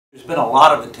There's been a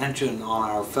lot of attention on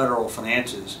our federal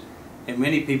finances, and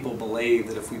many people believe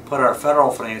that if we put our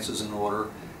federal finances in order,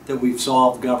 that we've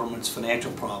solved government's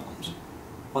financial problems.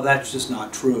 Well, that's just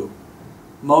not true.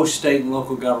 Most state and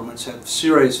local governments have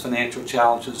serious financial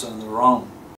challenges on their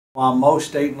own. While most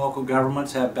state and local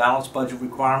governments have balanced budget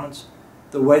requirements,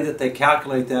 the way that they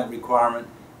calculate that requirement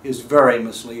is very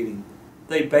misleading.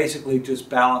 They basically just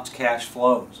balance cash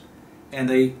flows, and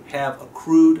they have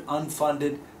accrued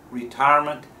unfunded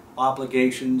retirement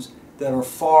obligations that are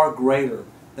far greater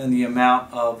than the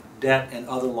amount of debt and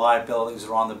other liabilities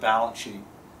that are on the balance sheet.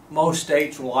 Most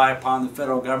states rely upon the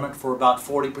federal government for about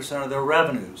 40% of their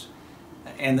revenues,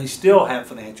 and they still have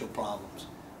financial problems.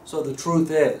 So the truth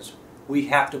is, we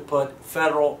have to put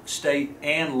federal, state,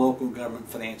 and local government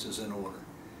finances in order.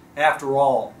 After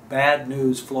all, bad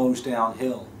news flows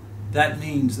downhill. That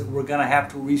means that we're going to have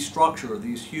to restructure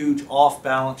these huge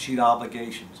off-balance sheet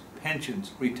obligations,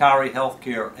 pensions, retiree health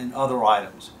care, and other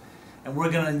items. And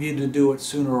we're going to need to do it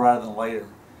sooner rather than later,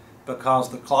 because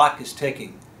the clock is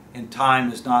ticking and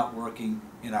time is not working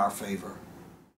in our favor.